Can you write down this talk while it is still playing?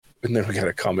And then we got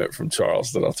a comment from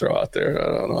Charles that I'll throw out there. I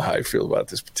don't know how I feel about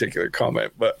this particular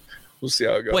comment, but we'll see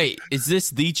how it goes. Wait, is this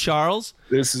the Charles?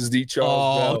 This is the Charles.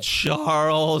 Oh, Bell.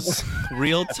 Charles,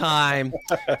 real time,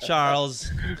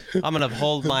 Charles. I'm gonna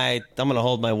hold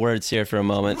my words here for a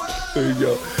moment. There you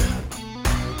go.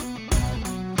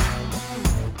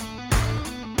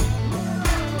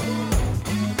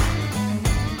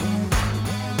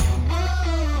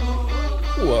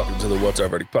 Welcome to the What's Our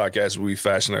Verdict podcast, where we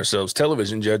fashion ourselves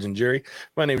television judge and jury.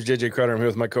 My name is JJ Crowder. I'm here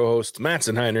with my co-host,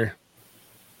 Mattson Heiner.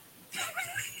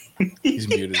 He's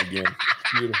muted again.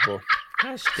 Beautiful.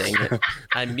 Gosh dang it.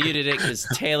 I muted it because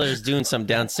Taylor's doing some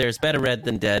downstairs. Better read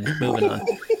than dead. Moving on.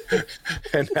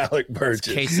 And Alec Burgess.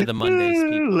 Case of the Mondays,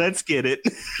 people. Let's get it.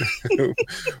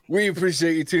 We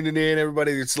appreciate you tuning in.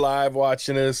 Everybody that's live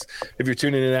watching us. If you're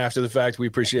tuning in after the fact, we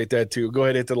appreciate that too. Go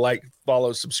ahead, hit the like,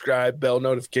 follow, subscribe, bell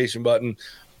notification button,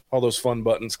 all those fun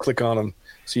buttons. Click on them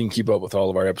so you can keep up with all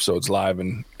of our episodes live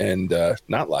and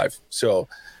not live. So,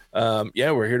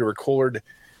 we're here to record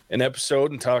an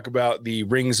episode and talk about the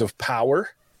Rings of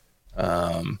Power.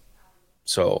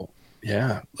 Let's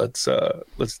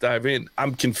dive in.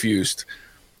 I'm confused.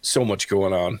 So much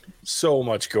going on.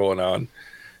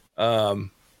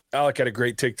 Alec had a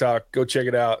great TikTok. Go check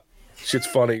it out. Shit's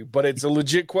funny, but it's a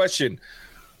legit question.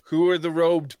 Who are the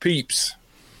robed peeps?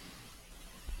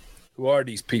 Who are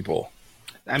these people?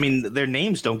 I mean, their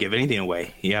names don't give anything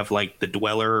away. You have like the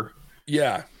Dweller.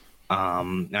 Yeah.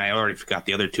 I already forgot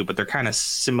the other two, but they're kind of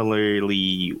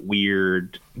similarly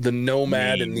weird. The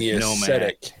Nomad and the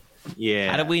Ascetic.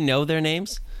 Yeah. How do we know their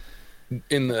names?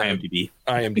 In the IMDb.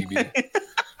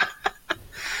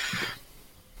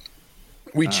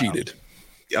 We cheated.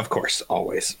 Of course,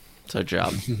 always. It's our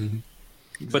job.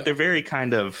 But they're very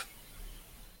kind of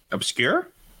obscure.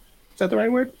 Is that the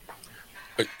right word?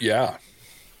 Yeah.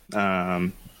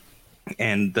 And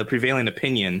the prevailing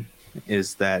opinion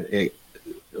is that it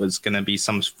was going to be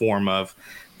some form of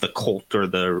the cult or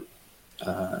the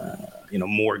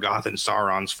Morgoth and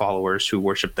Sauron's followers who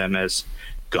worship them as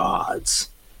gods.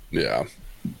 Yeah.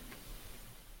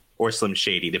 Or Slim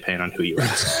Shady, depending on who you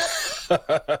ask.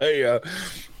 Yeah.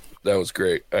 That was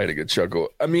great. I had a good chuckle.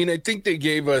 I mean, I think they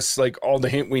gave us like all the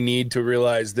hint we need to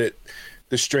realize that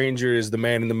the stranger is the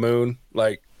man in the moon.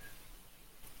 Like,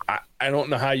 I don't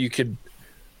know how you could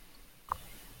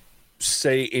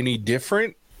say any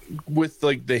different with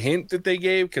like the hint that they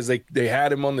gave, because they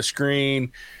had him on the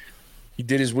screen. He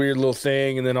did his weird little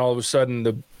thing, and then all of a sudden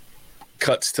the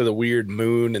cuts to the weird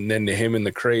moon, and then to him in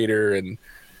the crater, and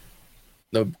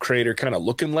the crater kind of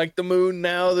looking like the moon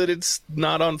now that it's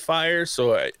not on fire.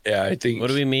 So I think. What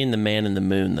do we mean, the man in the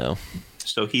moon, though?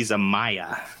 So he's a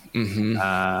Maya, Mm-hmm.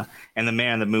 and the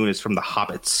man in the moon is from the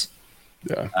Hobbits.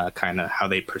 Yeah. Kind of how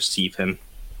they perceive him.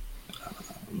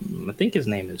 I think his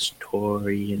name is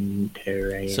Torian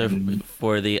Terrain. So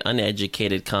for the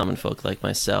uneducated common folk like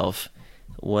myself,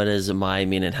 what does Maya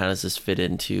mean, and how does this fit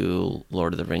into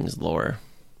Lord of the Rings lore?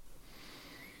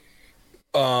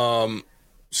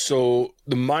 So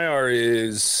the Maiar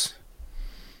is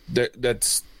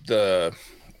that's the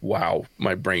wow.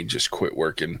 My brain just quit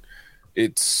working.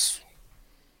 It's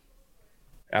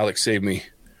Alex, save me.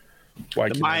 Why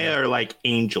the Maya are like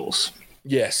angels.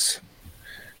 Yes.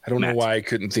 I don't know why I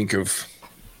couldn't think of.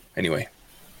 Anyway.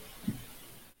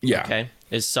 Yeah. Okay.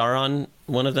 Is Sauron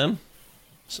one of them?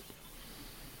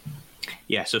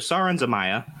 Yeah, so Sauron's a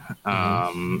Maya,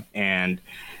 and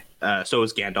so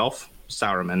is Gandalf,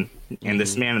 Sauron, and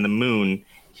this man in the moon,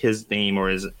 his name or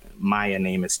his Maya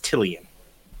name is Tilion.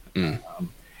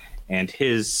 And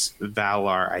his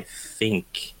Valar, I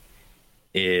think,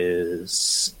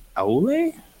 is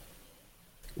Aule?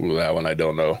 Ooh, that one I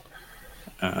don't know.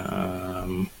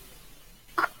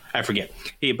 I forget.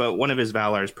 But one of his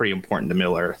Valar is pretty important to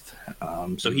Middle-earth.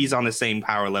 So he's on the same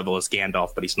power level as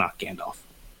Gandalf, but he's not Gandalf.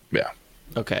 Yeah.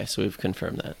 Okay, so we've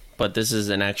confirmed that. But this is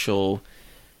an actual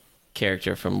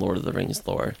character from Lord of the Rings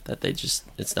lore that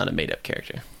it's not a made-up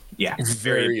character. Yeah.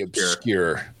 Very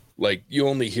obscure. Like, you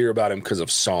only hear about him because of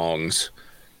songs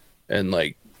and,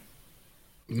 like,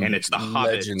 and it's the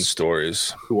legend Hobbits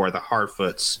stories. who are the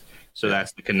Harfoots. So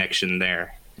that's the connection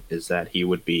there, is that he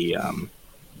would be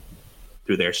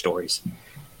through their stories.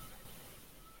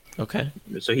 Okay.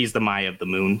 So he's the Maya of the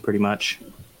moon, pretty much.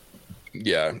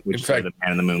 Yeah. Which In is where fact, the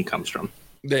man in the moon comes from.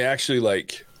 they actually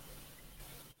like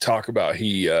talk about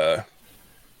he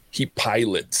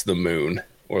pilots the moon,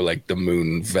 or like the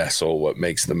moon vessel, what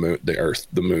makes the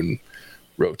moon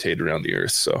rotate around the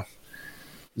earth. So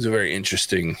it's a very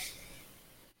interesting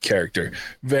character,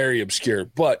 very obscure,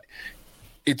 but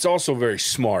it's also very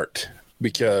smart,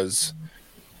 because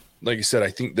like I said, I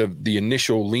think the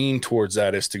initial lean towards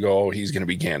that is to go, oh, he's going to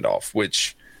be Gandalf,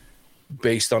 which,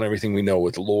 based on everything we know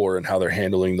with lore and how they're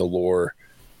handling the lore,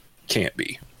 can't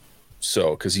be.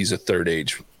 So, because he's a third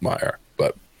age Maiar,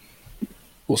 but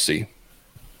we'll see.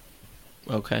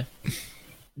 Okay.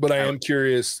 But I am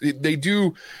curious. They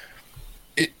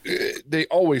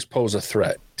always pose a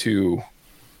threat to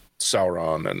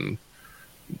Sauron and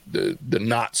the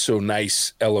not so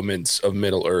nice elements of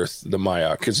Middle Earth, the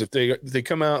Maiar. Because if they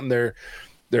come out and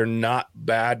they're not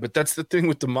bad, but that's the thing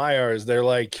with the Maiar, is they're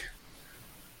like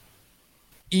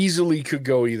easily could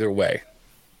go either way.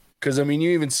 Because I mean,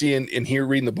 you even see in here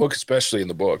reading the book, especially in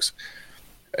the books,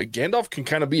 Gandalf can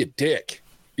kind of be a dick.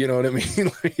 You know what I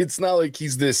mean? Like, it's not like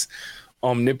he's this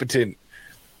omnipotent,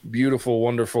 beautiful,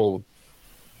 wonderful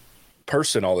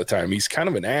person all the time. He's kind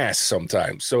of an ass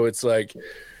sometimes. So it's like,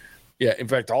 yeah, in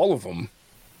fact, all of them,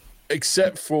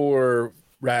 except for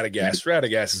Radagast.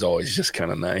 Radagast is always just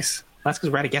kind of nice. That's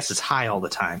because Radagast is high all the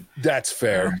time. That's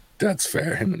fair. That's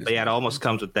fair. But yeah, it almost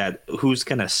comes with that. Who's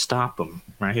going to stop them,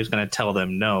 right? Who's going to tell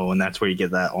them no? And that's where you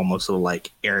get that almost little like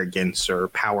arrogance or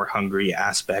power hungry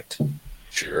aspect.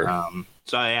 Sure.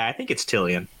 So yeah, I think it's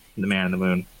Tilion, the Man in the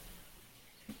Moon.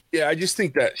 Yeah, I just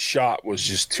think that shot was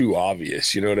just too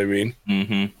obvious. You know what I mean?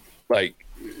 Mm-hmm. Like,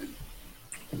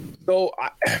 though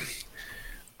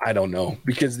I don't know,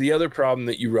 because the other problem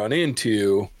that you run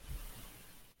into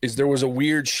is there was a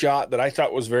weird shot that I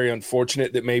thought was very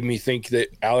unfortunate that made me think that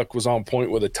Alec was on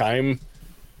point with a time,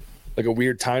 like a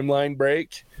weird timeline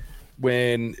break,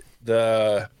 when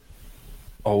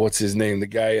what's his name? The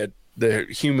guy at the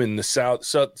human, the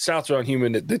Southron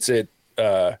human that's it.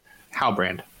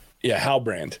 Halbrand. Yeah,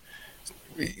 Halbrand.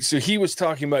 So he was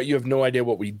talking about, you have no idea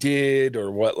what we did or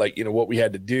what, like, you know, what we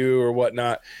had to do or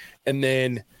whatnot. And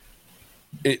then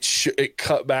it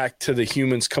cut back to the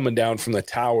humans coming down from the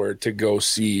tower to go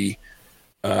see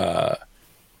the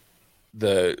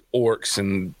orcs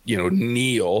and, you know,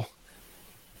 kneel.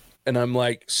 And I'm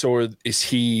like, so is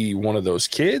he one of those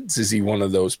kids? Is he one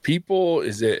of those people?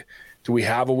 Do we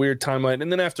have a weird timeline?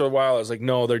 And then after a while, I was like,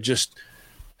 no, they're just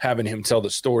having him tell the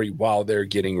story while they're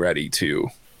getting ready to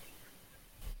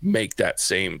make that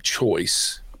same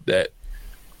choice that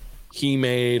he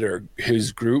made or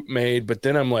his group made. But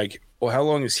then I'm like, well, how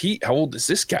old is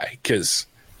this guy? Because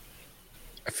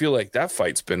I feel like that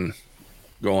fight's been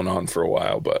going on for a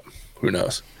while, but who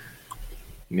knows?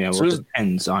 Yeah, well, it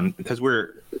depends on, because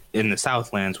we're in the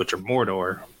Southlands, which are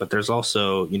Mordor, but there's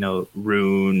also, you know,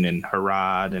 Rhûn and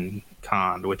Harad and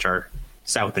Khand, which are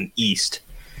south and east.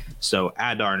 So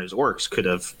Adar and his orcs could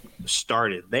have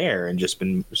started there and just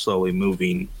been slowly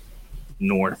moving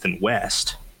north and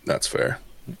west. That's fair.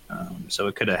 So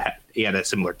it could have he had a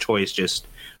similar choice, just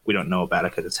we don't know about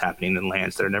it because it's happening in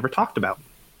lands that are never talked about.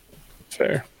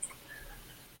 Fair.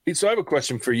 So I have a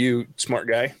question for you, smart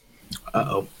guy.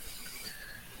 Uh-oh.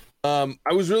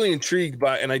 I was really intrigued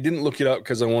by, and I didn't look it up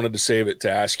because I wanted to save it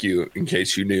to ask you in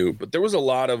case you knew, but there was a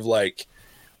lot of, like,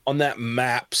 on that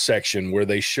map section where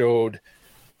they showed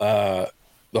the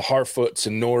Harfoots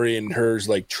and Nori and hers,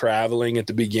 like, traveling at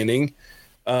the beginning.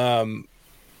 Are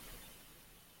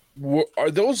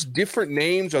those different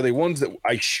names? Are they ones that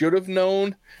I should have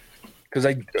known?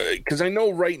 Because I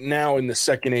know right now in the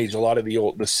Second Age, a lot of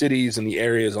the cities and the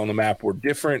areas on the map were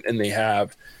different, and they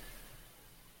have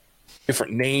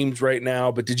different names right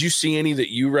now. But did you see any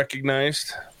that you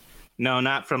recognized? No,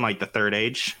 not from like the Third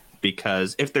Age,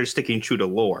 because if they're sticking true to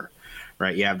lore,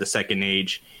 right? You have the Second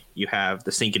Age, you have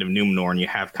the sinking of Númenor, and you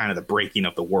have kind of the breaking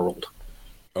of the world.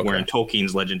 Okay. Where in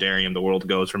Tolkien's Legendarium, the world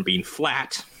goes from being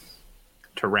flat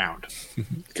to round.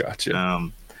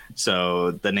 Gotcha.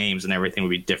 So the names and everything would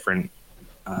be different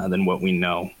than what we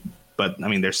know. But I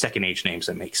mean, there's Second Age names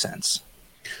that make sense.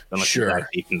 Unless you're that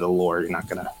deep into the lore, you're not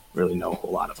going to really know a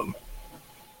whole lot of them.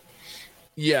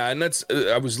 Yeah, and that's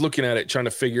I was looking at it trying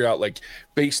to figure out, like,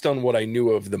 based on what I knew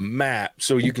of the map.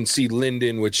 So you can see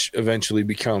Lindon, which eventually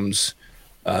becomes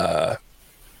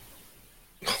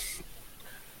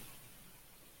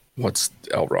what's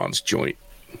Elrond's joint?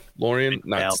 Lorien?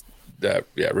 Not that,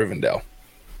 yeah, Rivendell.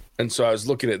 And so I was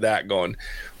looking at that going,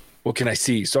 what can I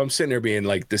see? So I'm sitting there being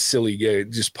like this silly guy,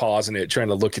 just pausing it, trying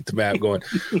to look at the map going,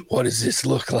 what does this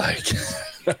look like?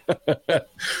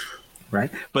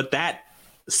 Right. But that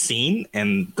scene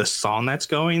and the song that's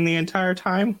going the entire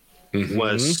time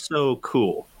was so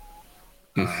cool.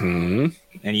 And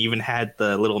you even had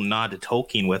the little nod to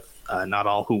Tolkien with Not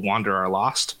All Who Wander Are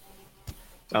Lost.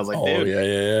 I was like, dude,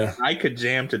 yeah. I could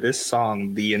jam to this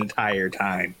song the entire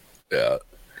time. Yeah.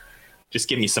 Just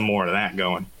give me some more of that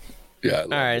going. Yeah. All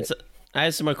right. So I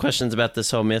have some more questions about this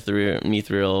whole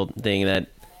Mithril thing that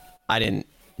I didn't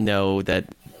know that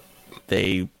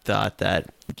they thought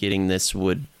that getting this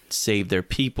would save their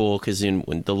people, because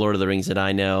when the Lord of the Rings that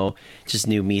I know, just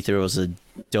knew Mithril was a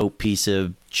dope piece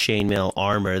of chainmail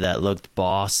armor that looked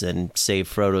boss and saved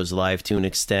Frodo's life to an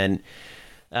extent.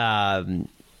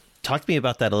 Talk to me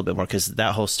about that a little bit more, because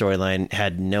that whole storyline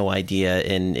had no idea,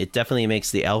 and it definitely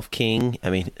makes the Elf King. I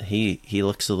mean, he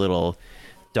looks a little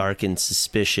dark and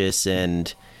suspicious,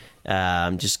 and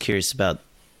I'm just curious about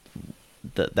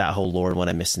that whole lore and what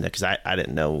I missed in there, because I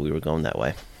didn't know we were going that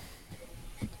way.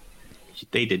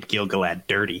 They did Gil-galad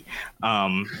dirty.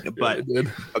 But,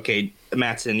 okay,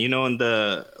 Mattson, you know in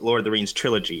the Lord of the Rings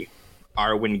trilogy,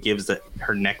 Arwen gives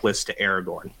her necklace to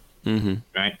Aragorn,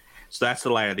 right? So that's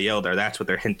the Light of the Eldar. That's what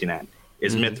they're hinting at.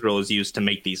 Is Mithril is used to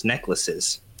make these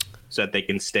necklaces so that they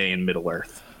can stay in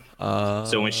Middle-earth.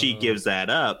 So when she gives that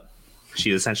up,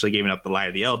 she's essentially giving up the Light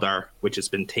of the Eldar, which has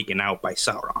been taken out by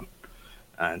Sauron.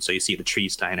 And so you see the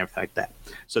trees die and everything like that.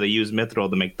 So they use Mithril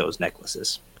to make those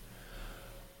necklaces.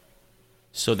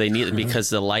 So they need, because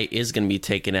the light is going to be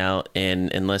taken out,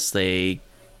 and unless they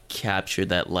capture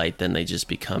that light, then they just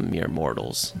become mere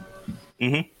mortals.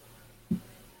 Mm-hmm.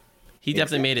 He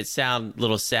definitely made it sound a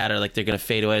little sadder, like they're going to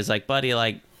fade away. It's like, buddy,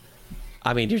 like,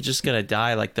 I mean, you're just going to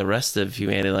die like the rest of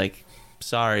humanity. Like,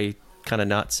 sorry, kind of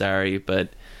not sorry, but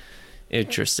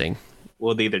interesting.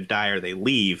 Well, they either die or they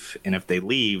leave, and if they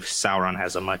leave, Sauron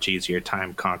has a much easier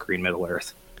time conquering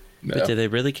Middle-earth. Yeah. But do they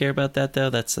really care about that,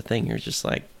 though? That's the thing. You're just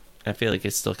like, I feel like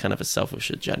it's still kind of a selfish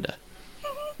agenda.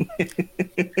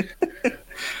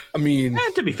 I mean,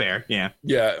 to be fair, yeah.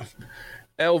 Yeah.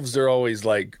 Elves are always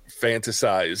like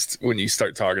fantasized when you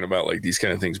start talking about like these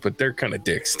kind of things, but they're kind of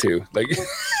dicks too. Like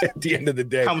at the end of the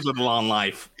day, Comes with a long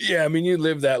life. yeah, I mean, you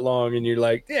live that long and you're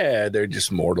like, yeah, they're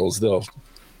just mortals.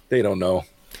 They don't know.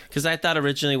 Because I thought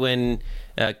originally when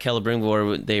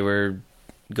Celebrimbor, they were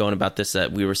going about this,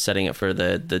 that we were setting it for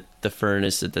the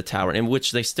furnace at the tower, in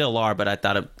which they still are, but I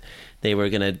thought they were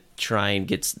going to try and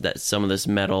get some of this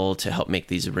metal to help make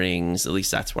these rings. At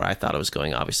least that's where I thought it was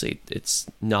going. Obviously, it's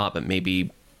not, but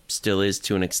maybe still is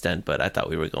to an extent, but I thought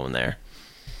we were going there.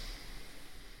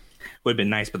 Would have been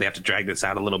nice, but they have to drag this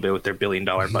out a little bit with their $1 billion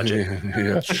budget.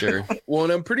 Yeah. Sure. Well,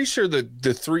 and I'm pretty sure that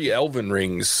the 3 elven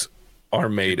rings are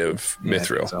made of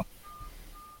mithril. So.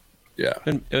 Yeah.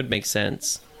 It would make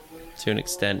sense to an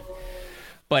extent.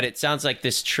 But it sounds like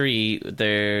this tree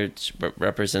there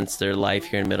represents their life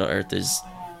here in Middle-earth is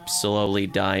slowly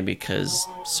dying because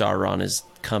Sauron is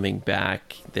coming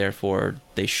back. Therefore,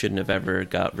 they shouldn't have ever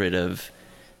got rid of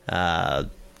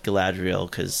Galadriel,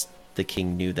 because the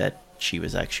king knew that she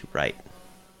was actually right.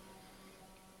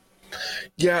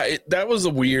 Yeah, that was a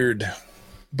weird.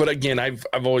 But again, I've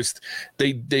always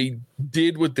they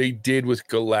did what they did with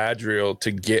Galadriel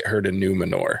to get her to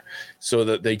Numenor, so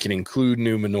that they can include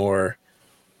Numenor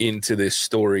into this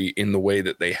story in the way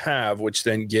that they have, which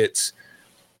then gets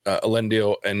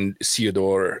Elendil and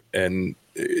Isildur and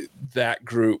that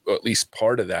group, or at least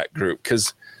part of that group.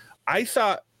 Because I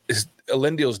thought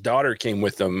Elendil's daughter came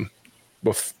with them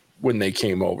when they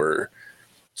came over.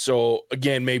 So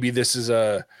again, maybe this is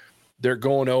they're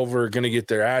going over, going to get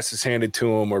their asses handed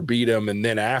to them or beat them, and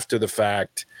then after the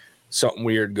fact, something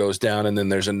weird goes down, and then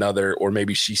there's another, or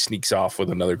maybe she sneaks off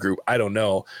with another group. I don't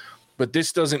know. But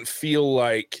this doesn't feel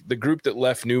like the group that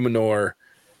left Numenor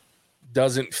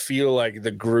doesn't feel like the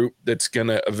group that's going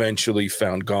to eventually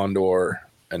found Gondor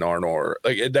and Arnor.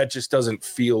 Like, that just doesn't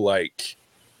feel like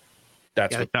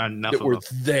that's that we're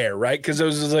there, right? Because it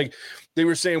was just like, they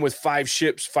were saying with 5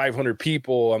 ships, 500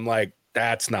 people. I'm like,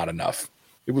 that's not enough.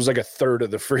 It was like a third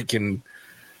of the freaking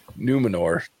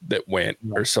Numenor that went,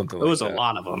 or something like that. It was a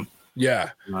lot of them. Yeah.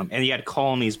 And you had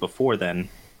colonies before then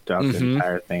throughout the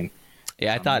entire thing.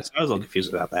 Yeah, I thought I was a little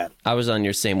confused about that. I was on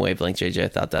your same wavelength, JJ. I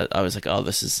thought that I was like, oh,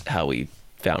 this is how we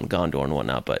found Gondor and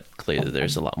whatnot, but clearly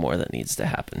there's a lot more that needs to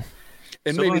happen.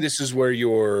 And so maybe this is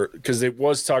where because it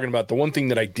was talking about, the one thing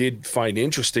that I did find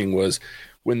interesting was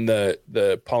when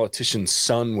the politician's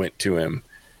son went to him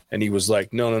and he was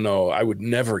like, no, I would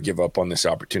never give up on this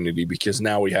opportunity, because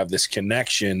now we have this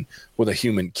connection with a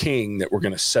human king that we're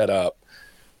going to set up.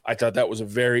 I thought that was a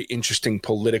very interesting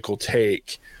political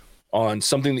take on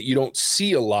something that you don't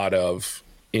see a lot of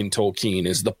in Tolkien,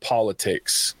 is the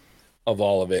politics of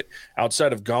all of it.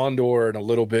 Outside of Gondor and a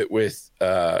little bit with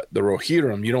the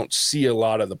Rohirrim, you don't see a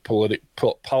lot of the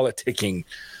politicking.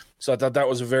 So I thought that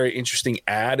was a very interesting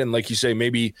add. And like you say,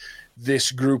 maybe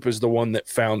this group is the one that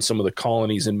found some of the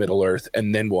colonies in Middle-earth,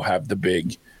 and then we'll have the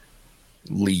big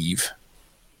leave.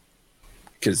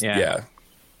 Because, yeah.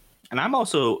 And I'm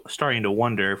also starting to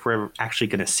wonder if we're actually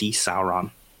going to see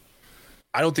Sauron.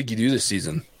 I don't think you do this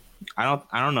season. I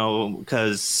don't know,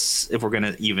 because if we're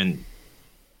gonna even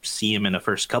see him in the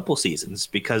first couple seasons,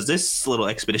 because this little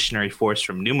expeditionary force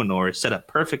from Numenor is set up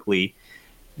perfectly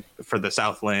for the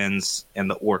Southlands and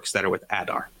the orcs that are with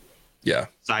Adar. Yeah.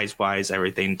 Size-wise,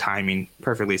 everything, timing,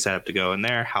 perfectly set up to go in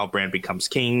there. Halbrand becomes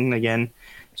king again,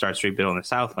 starts rebuilding the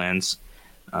Southlands.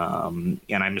 And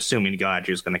I'm assuming Galadriel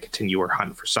is going to continue her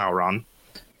hunt for Sauron,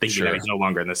 thinking that he's no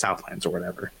longer in the Southlands or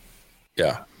whatever.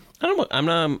 Yeah.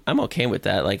 I'm okay with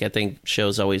that. Like, I think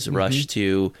shows always rush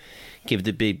to give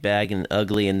the big bag and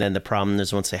ugly, and then the problem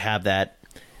is once they have that,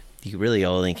 you really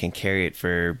only can carry it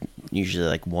for usually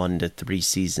like 1 to 3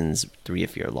 seasons. 3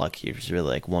 if you're lucky. It's really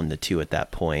like 1 to 2 at that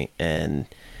point. And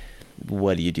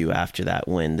what do you do after that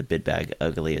when the big bag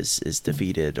ugly is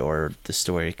defeated or the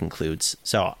story concludes?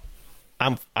 So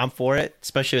I'm for it,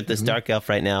 especially with this dark elf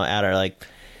right now. Adar, like,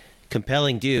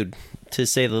 compelling dude to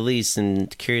say the least,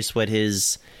 and curious what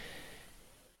his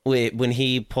when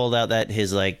he pulled out that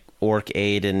his like orc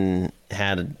aid and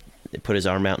had put his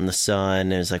arm out in the sun,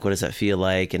 and it was like, what does that feel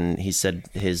like? And he said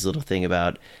his little thing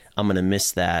about, I'm gonna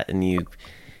miss that, and you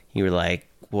were like,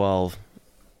 well,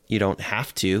 you don't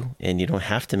have to, and you don't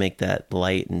have to make that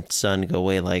light and sun go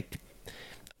away. Like,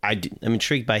 I'm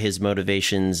intrigued by his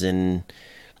motivations and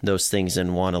those things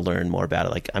and want to learn more about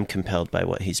it. Like, I'm compelled by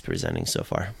what he's presenting so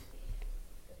far.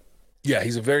 Yeah,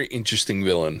 he's a very interesting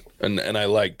villain, and I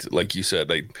liked, like you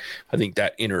said, I think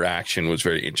that interaction was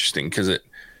very interesting because it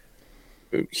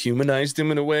humanized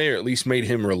him in a way, or at least made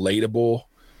him relatable.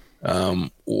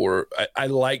 Or I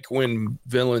like when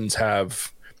villains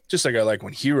have, just like I like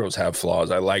when heroes have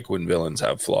flaws. I like when villains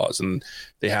have flaws and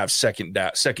they have second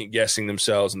guessing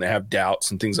themselves, and they have doubts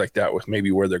and things like that with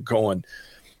maybe where they're going.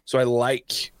 So I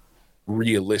like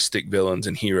realistic villains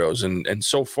and heroes, and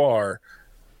so far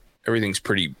everything's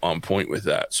pretty on point with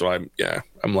that. So I'm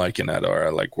liking that. I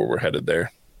like where we're headed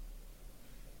there.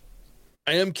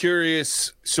 I am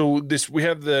curious. So we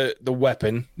have the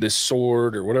weapon, this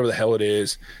sword or whatever the hell it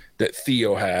is that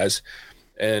Theo has,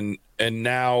 and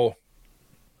now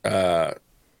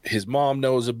his mom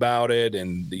knows about it,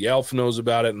 and the elf knows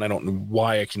about it, and I don't know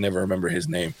why I can never remember his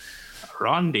name.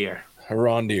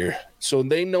 Arondir. So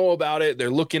they know about it.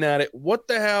 They're looking at it. What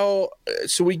the hell?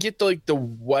 So we get the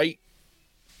white,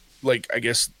 like, I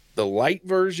guess the light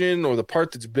version or the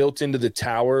part that's built into the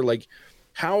tower. Like,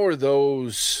 how are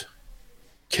those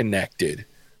connected?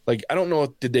 Like, I don't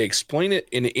know. Did they explain it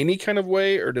in any kind of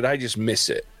way, or did I just miss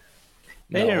it?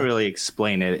 They didn't really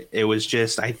explain it. It was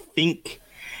just, I think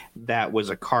that was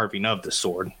a carving of the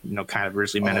sword, kind of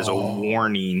originally meant as a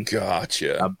warning.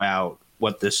 Gotcha. About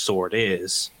what this sword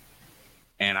is.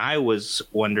 And I was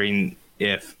wondering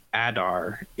if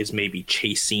Adar is maybe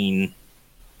chasing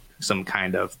some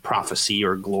kind of prophecy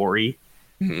or glory,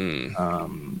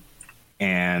 and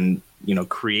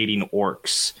creating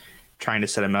orcs, trying to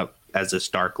set him up as this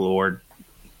dark lord,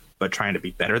 but trying to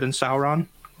be better than Sauron,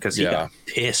 because he got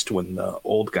pissed when the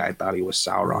old guy thought he was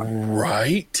Sauron.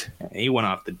 Right. And he went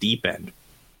off the deep end,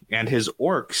 and his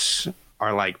orcs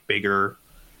are like bigger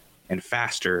and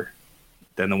faster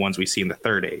than the ones we see in the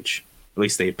Third Age. At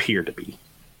least they appear to be.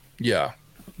 Yeah.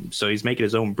 So he's making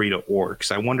his own breed of orcs.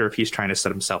 I wonder if he's trying to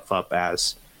set himself up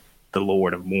as the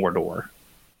Lord of Mordor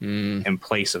in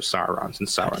place of Sauron.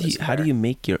 Since Sauron how do you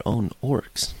make your own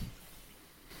orcs?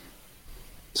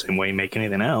 Same way you make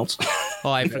anything else.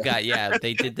 Oh, I forgot. Yeah,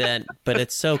 they did that, but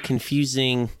it's so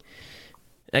confusing.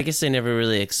 I guess they never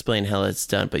really explain how it's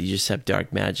done, but you just have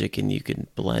dark magic and you can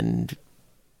blend.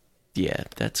 Yeah,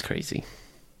 that's crazy.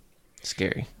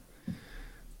 Scary.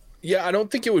 Yeah, I don't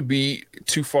think it would be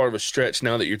too far of a stretch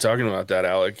now that you're talking about that,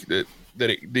 Alec,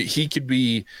 that he could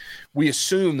be. We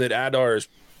assume that Adar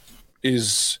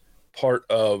is part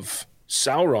of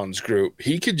Sauron's group.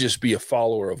 He could just be a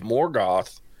follower of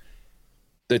Morgoth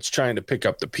that's trying to pick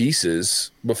up the pieces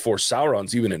before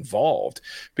Sauron's even involved.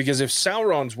 Because if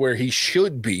Sauron's where he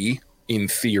should be, in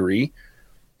theory,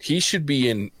 he should be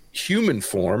in human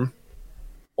form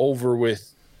over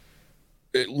with,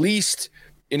 at least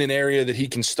in an area that he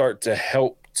can start to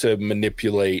help to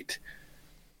manipulate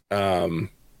Celebrimbor.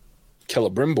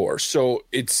 So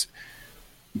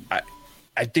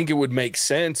I think it would make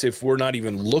sense if we're not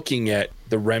even looking at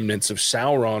the remnants of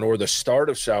Sauron or the start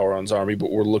of Sauron's army,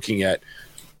 but we're looking at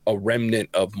a remnant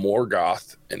of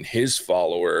Morgoth and his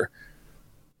follower,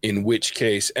 in which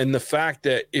case, and the fact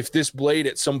that if this blade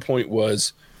at some point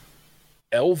was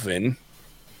Elven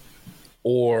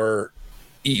or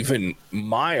even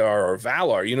Maiar or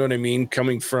Valar, you know what I mean,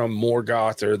 coming from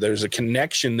Morgoth, or there's a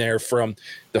connection there from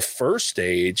the First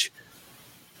Age.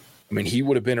 I mean, he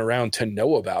would have been around to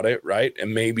know about it, right?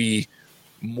 And maybe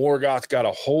Morgoth got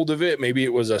a hold of it. Maybe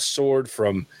it was a sword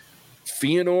from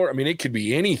Fëanor. I mean, it could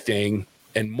be anything,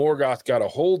 and Morgoth got a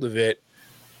hold of it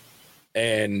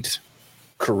and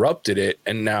corrupted it,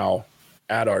 and now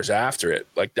Adar's after it.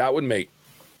 Like, that would make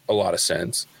a lot of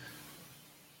sense.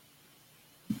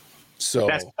 So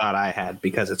that's the thought I had,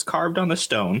 because it's carved on the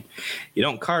stone. You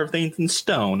don't carve things in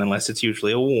stone unless it's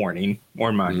usually a warning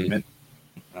or monument.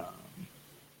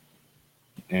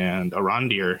 And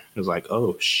Arondir was like,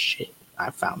 "Oh shit!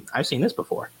 I've seen this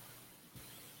before."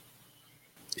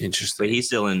 Interesting. But he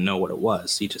still didn't know what it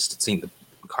was. He just had seen the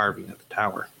carving at the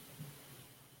tower.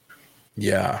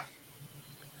 Yeah.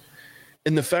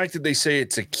 And the fact that they say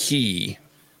it's a key,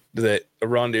 that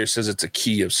Arondir says it's a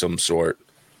key of some sort.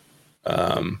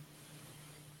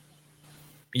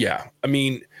 Yeah. I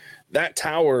mean, that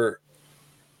tower,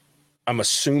 I'm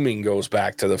assuming, goes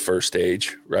back to the first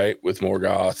age, right? With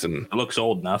Morgoth. And It looks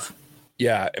old enough.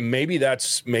 yeah. And maybe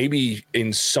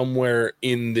in somewhere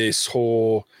in this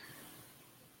whole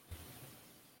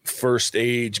first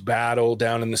age battle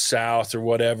down in the south or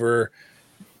whatever,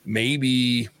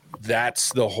 maybe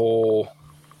that's the whole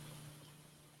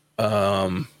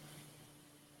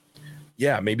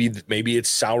maybe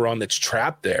it's Sauron that's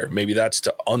trapped there. Maybe that's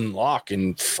to unlock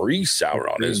and free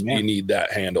Sauron is you need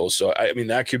that handle. So I mean,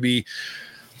 that could be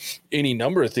any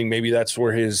number of things. Maybe that's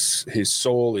where his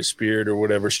soul, his spirit, or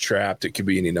whatever's trapped. It could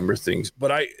be any number of things.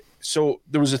 But so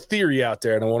there was a theory out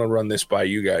there, and I want to run this by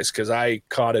you guys, because I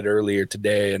caught it earlier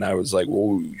today, and I was like,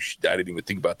 "Whoa, I didn't even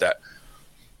think about that."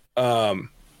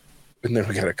 And then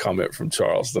we got a comment from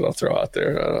Charles that I'll throw out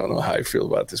there. I don't know how I feel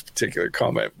about this particular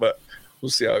comment, but we'll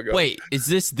see how it goes. Wait, is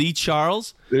this the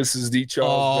Charles? This is the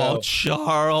Charles. Oh, Bell.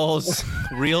 Charles,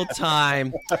 real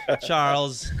time,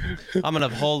 Charles. I'm gonna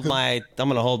hold my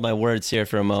words here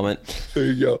for a moment. There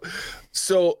you go.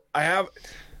 So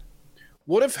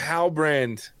what if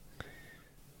Halbrand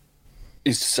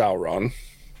is Sauron?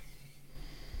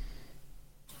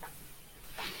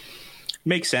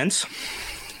 Makes sense.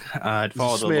 I'd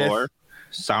follow the Smith. lore.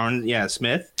 Sauron,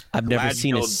 Smith. I've never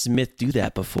seen a Galadriel Smith do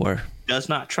that before. does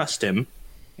not trust him,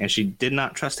 and she did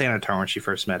not trust Anatar when she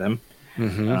first met him.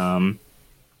 Mm-hmm.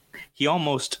 He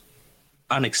almost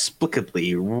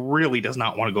inexplicably really does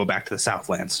not want to go back to the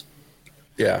Southlands,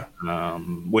 Yeah.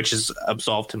 which has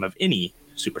absolved him of any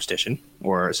superstition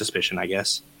or suspicion, I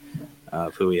guess,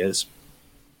 of who he is.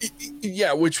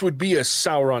 Yeah, which would be a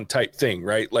Sauron type thing,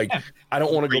 right? Like, I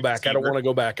don't want to go back. I don't want to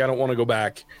go back. I don't want to go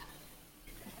back.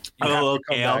 You have to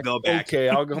come I'll go back. Okay,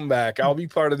 I'll come back. I'll be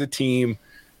part of the team.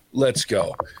 Let's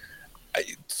go.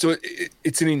 So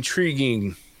it's an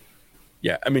intriguing.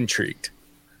 Yeah, I'm intrigued.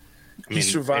 He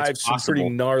survived some pretty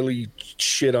gnarly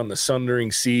shit on the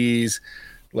Sundering Seas.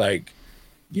 Like,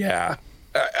 yeah.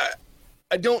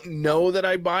 I don't know that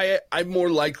I buy it. I'm more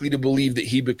likely to believe that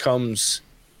he becomes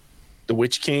the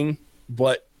Witch King,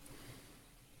 but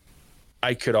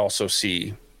I could also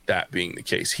see that being the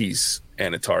case. He's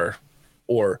Anatar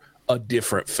or a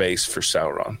different face for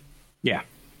Sauron. Yeah.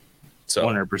 So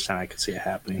 100% I could see it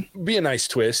happening. Be a nice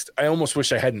twist. I almost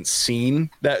wish I hadn't seen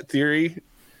that theory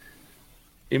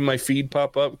in my feed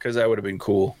pop up, because that would have been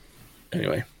cool.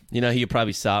 Anyway. You know who you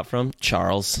probably saw it from?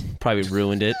 Charles. Probably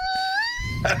ruined it.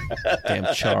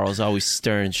 Damn Charles, always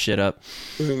stirring shit up.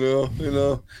 I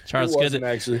know. Charles, good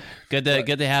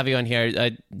to have you on here.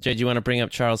 JJ, you want to bring up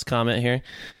Charles' comment here?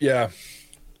 Yeah.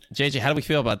 JJ, how do we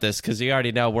feel about this? Because you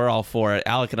already know we're all for it.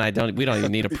 Alec and I don't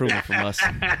even need approval from us.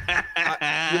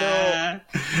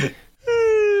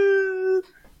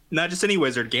 Not just any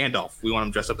wizard, Gandalf. We want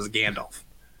him dressed up as Gandalf.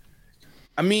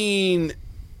 I mean,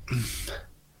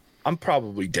 I'm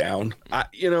probably down.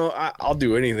 I'll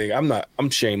do anything. I'm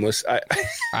shameless.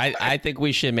 I think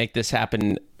we should make this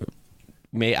happen.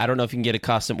 I don't know if you can get a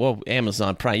costume. Well,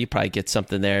 Amazon Prime, you probably get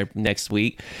something there next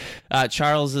week.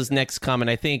 Charles's next comment.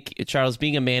 I think, Charles,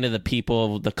 being a man of the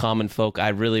people, the common folk, I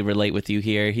really relate with you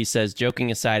here. He says,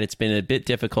 joking aside, it's been a bit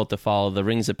difficult to follow the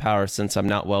Rings of Power since I'm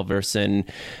not well versed in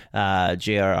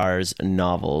JRR's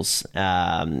novels.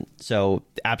 So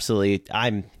absolutely,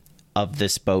 I'm of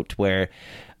this boat where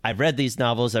I've read these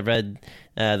novels. I've read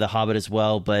The Hobbit as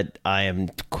well, but I am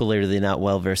clearly not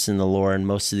well versed in the lore and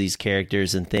most of these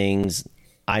characters and things.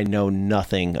 I know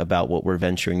nothing about what we're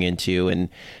venturing into. And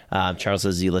Charles,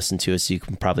 as you listen to us, you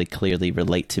can probably clearly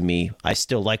relate to me. I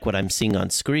still like what I'm seeing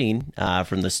on screen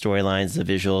from the storylines, the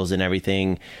visuals, and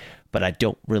everything, but I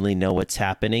don't really know what's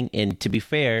happening. And to be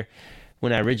fair,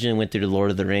 when I originally went through the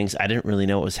Lord of the Rings, I didn't really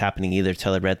know what was happening either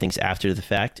till I read things after the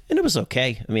fact, and it was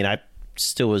okay. I mean, I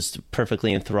still was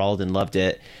perfectly enthralled and loved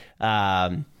it. So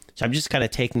I'm just kind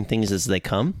of taking things as they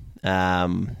come.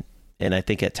 And I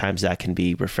think at times that can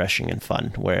be refreshing and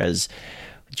fun. Whereas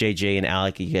JJ and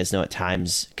Alec, you guys know, at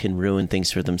times can ruin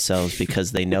things for themselves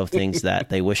because they know things that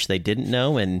they wish they didn't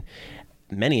know. And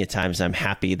many a times I'm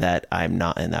happy that I'm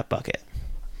not in that bucket.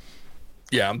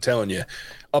 Yeah, I'm telling you,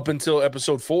 up until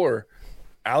episode 4,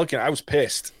 Alec and I was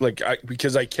pissed,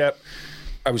 because I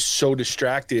was so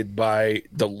distracted by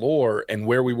the lore and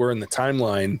where we were in the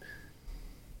timeline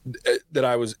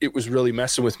that it was really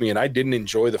messing with me, and I didn't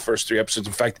enjoy the first 3 episodes.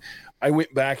 In fact, I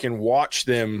went back and watched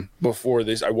them before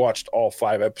this. I watched all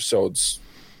 5 episodes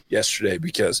yesterday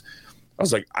because I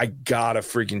was like, I gotta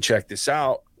freaking check this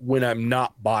out when I'm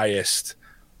not biased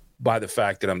by the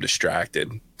fact that I'm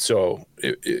distracted. So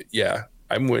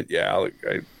I'm with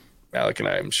Alec and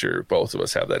I, I'm sure both of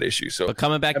us have that issue. So, but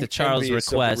coming back to Charles'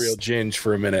 request, real ginge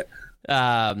for a minute.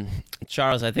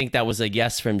 Charles, I think that was a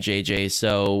yes from JJ.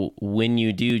 So when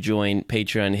you do join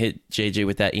Patreon, hit JJ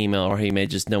with that email, or he may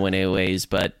just know in AOAs.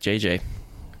 But JJ,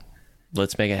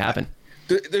 let's make it happen.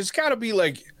 There's got to be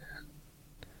like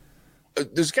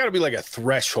a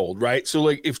threshold, right? So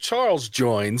like if Charles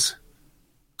joins,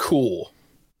 cool.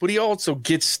 But he also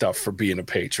gets stuff for being a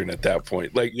patron at that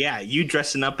point. Like, yeah, you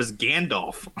dressing up as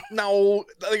Gandalf. No,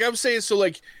 like I'm saying, so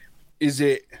like, is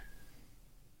it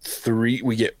 3?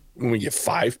 When we get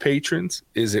 5 patrons?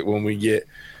 Is it when we get?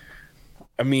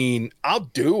 I mean, I'll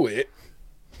do it.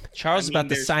 Charles is about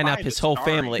to sign up his whole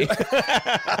family.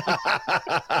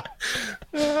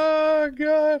 Oh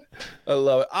God, I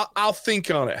love it. I'll think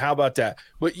on it. How about that?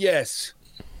 But yes.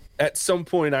 At some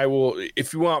point, I will,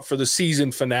 if you want, for the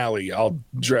season finale, I'll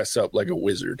dress up like a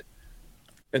wizard.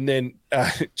 And then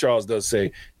Charles does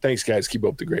say, thanks, guys. Keep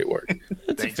up the great work.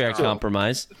 That's a fair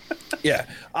compromise. Yeah,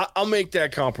 I'll make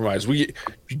that compromise. We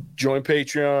join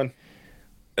Patreon.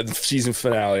 At the season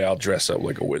finale, I'll dress up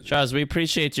like a wizard. Charles, we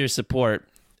appreciate your support.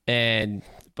 But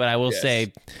I will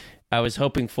say, I was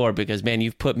hoping for, because, man,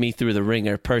 you've put me through the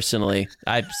ringer personally.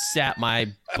 I've sat my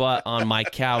butt on my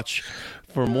couch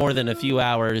for more than a few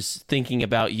hours thinking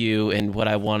about you and what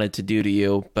I wanted to do to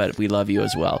you, but we love you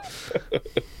as well.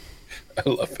 I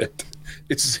love it.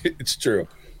 It's true.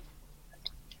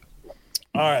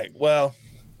 All right. Well,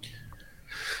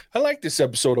 I like this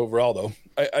episode overall, though.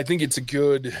 I think it's a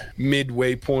good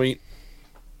midway point,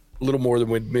 a little more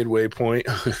than midway point.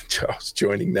 Charles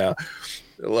joining now.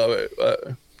 I love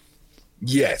it.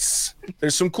 Yes.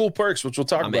 There's some cool perks, which we'll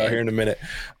talk about here in a minute.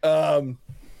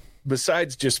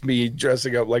 Besides just me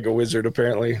dressing up like a wizard,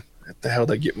 apparently. What the hell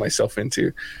did I get myself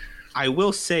into? I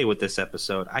will say with this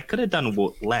episode, I could have done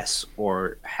less,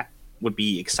 or would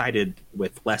be excited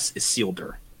with less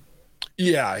Isildur.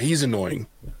 Yeah, he's annoying.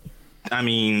 I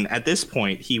mean, at this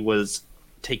point, he was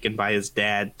taken by his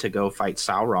dad to go fight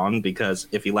Sauron, because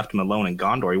if he left him alone in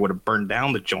Gondor, he would have burned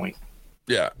down the joint.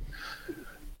 Yeah.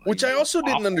 Which I also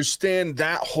didn't understand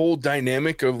that whole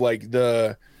dynamic of like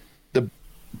the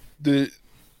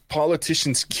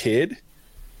politician's kid.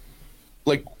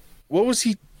 Like, what was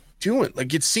he doing?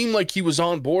 Like, it seemed like he was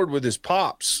on board with his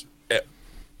pops at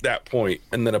that point,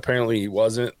 and then apparently he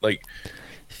wasn't. Like,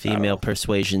 female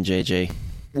persuasion, JJ.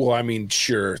 Well, I mean,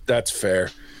 sure, that's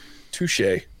fair. Touche.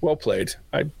 Well played.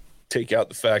 I'd take out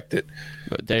the fact that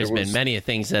there's been many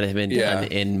things that have been done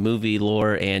in movie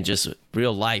lore and just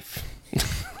real life.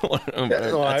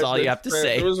 That's all you have to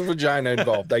say. There was a vagina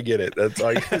involved. I get it. That's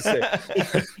all you can say.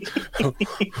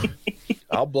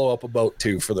 I'll blow up a boat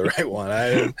too for the right one.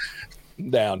 I'm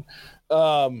down.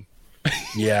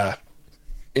 Yeah.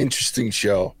 Interesting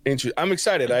show. I'm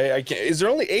excited. I can't. Is there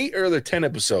only 8 or are there 10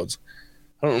 episodes?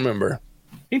 I don't remember.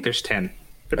 I think there's 10.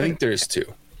 I think there's 2.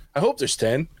 I hope there's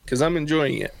 10 because I'm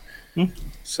enjoying it.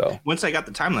 So once I got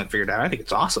the timeline figured out, I think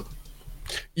it's awesome.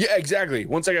 Yeah, exactly.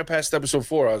 Once I got past episode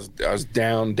 4, I was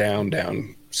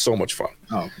down. So much fun.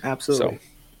 Oh, absolutely. So,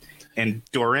 and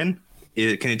Doran,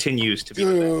 it continues to be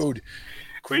dude,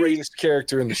 greatest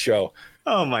character in the show.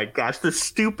 Oh my gosh, the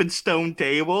stupid stone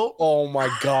table. Oh my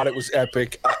god, it was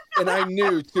epic. And I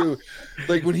knew too,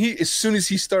 like as soon as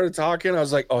he started talking, I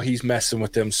was like, oh, he's messing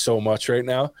with them so much right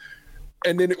now.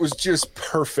 And then it was just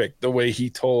perfect the way he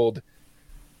told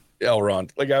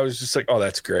Elrond. Like, I was just like, oh,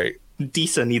 that's great.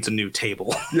 Disa needs a new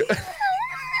table. Yeah.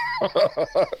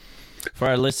 For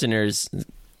our listeners,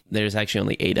 there's actually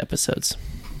only 8 episodes.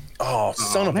 Oh,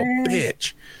 son of a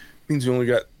bitch. Means we only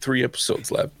got 3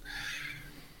 episodes left.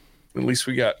 At least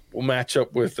we'll match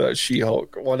up with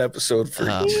She-Hulk 1 episode for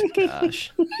each. Oh,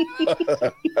 gosh.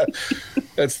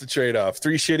 That's the trade-off.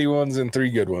 3 shitty ones and 3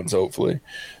 good ones, hopefully.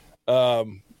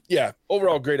 Yeah,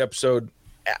 overall, great episode.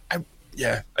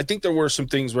 I think there were some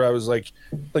things where I was like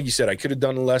you said, I could have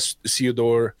done less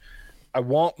Isildur. I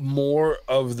want more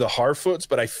of the Harfoots,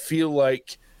 but I feel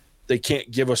like they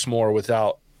can't give us more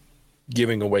without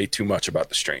giving away too much about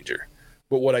the Stranger.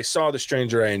 But what I saw the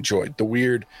Stranger, I enjoyed. The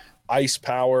weird ice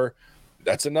power,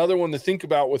 that's another one to think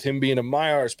about with him being a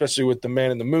Maiar, especially with the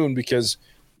Man in the Moon, because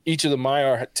each of the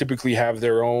Maiar typically have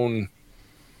their own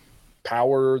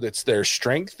power that's their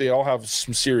strength. They all have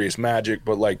some serious magic,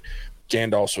 but like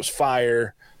Gandalf's was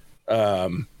fire,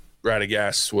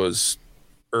 Radagast was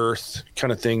earth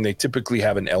kind of thing. They typically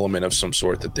have an element of some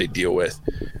sort that they deal with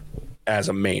as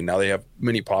a main. Now they have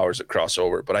many powers that cross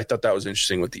over, but I thought that was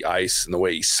interesting with the ice and the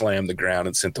way he slammed the ground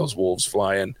and sent those wolves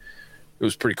flying. It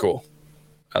was pretty cool.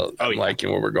 I'm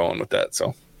liking where we're going with that.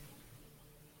 So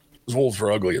those wolves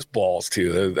were ugly as balls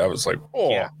too. I was like,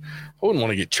 I wouldn't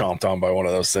want to get chomped on by one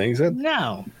of those things.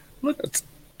 No, that's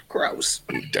gross,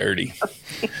 dirty.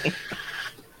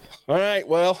 All right,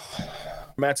 well,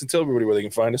 Matt's and tell everybody where they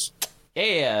can find us.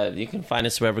 Yeah, you can find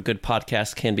us wherever good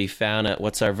podcasts can be found at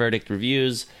What's Our Verdict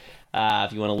Reviews.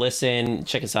 If you want to listen,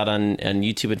 check us out on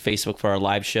YouTube and Facebook for our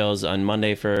live shows. On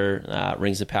Monday for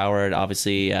Rings of Power, and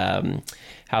obviously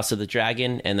House of the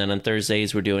Dragon. And then on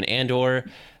Thursdays, we're doing Andor.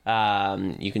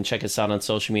 You can check us out on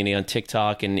social media on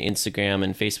TikTok and Instagram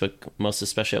and Facebook, most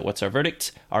especially at What's Our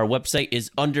Verdict. Our website is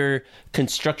under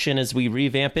construction as we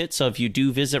revamp it. So if you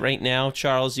do visit right now,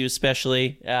 Charles, you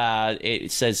especially,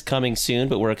 it says coming soon,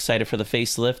 but we're excited for the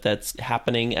facelift that's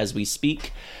happening as we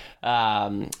speak.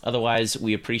 Otherwise,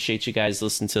 we appreciate you guys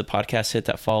listening to the podcast. Hit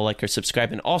that follow, like, or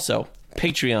subscribe. And also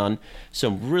Patreon,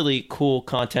 some really cool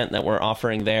content that we're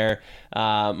offering there.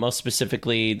 Most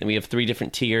specifically, we have 3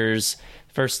 different tiers.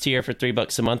 First tier for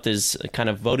 $3 a month is kind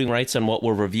of voting rights on what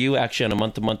we'll review, actually on a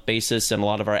month-to-month basis, and a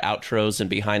lot of our outros and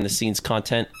behind-the-scenes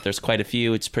content. There's quite a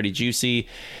few. It's pretty juicy.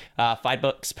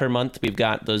 $5 per month. We've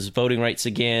got those voting rights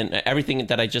again. Everything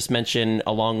that I just mentioned,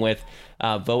 along with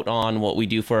vote on what we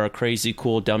do for our crazy,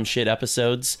 cool, dumb shit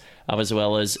episodes, as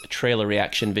well as trailer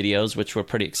reaction videos, which we're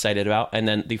pretty excited about. And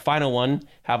then the final one,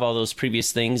 have all those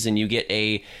previous things, and you get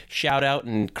a shout out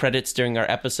and credits during our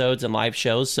episodes and live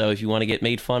shows. So if you want to get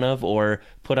made fun of or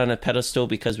put on a pedestal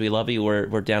because we love you,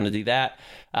 we're down to do that.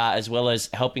 As well as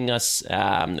helping us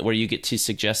where you get to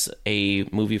suggest a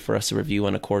movie for us to review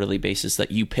on a quarterly basis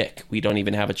that you pick. We don't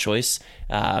even have a choice.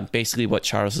 Basically what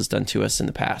Charles has done to us in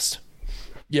the past.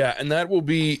 Yeah, and that will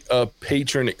be a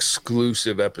patron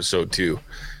exclusive episode too.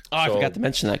 Oh, I forgot to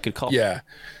mention that. Good call. Yeah.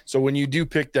 So when you do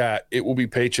pick that, it will be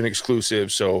patron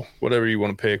exclusive. So whatever you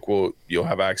want to pick, you'll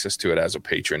have access to it as a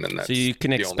patron. And that's so you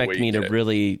can expect me to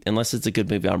really, unless it's a good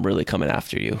movie, I'm really coming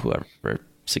after you, whoever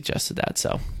suggested that.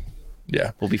 So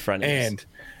yeah, we'll be friends. And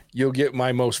you'll get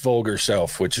my most vulgar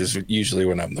self, which is usually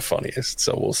when I'm the funniest.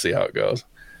 So we'll see how it goes.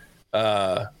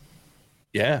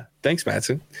 Yeah. Thanks,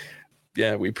 Mattson.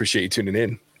 Yeah, we appreciate you tuning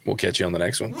in. We'll catch you on the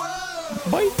next one.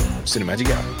 Bye. Cinemagic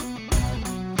out.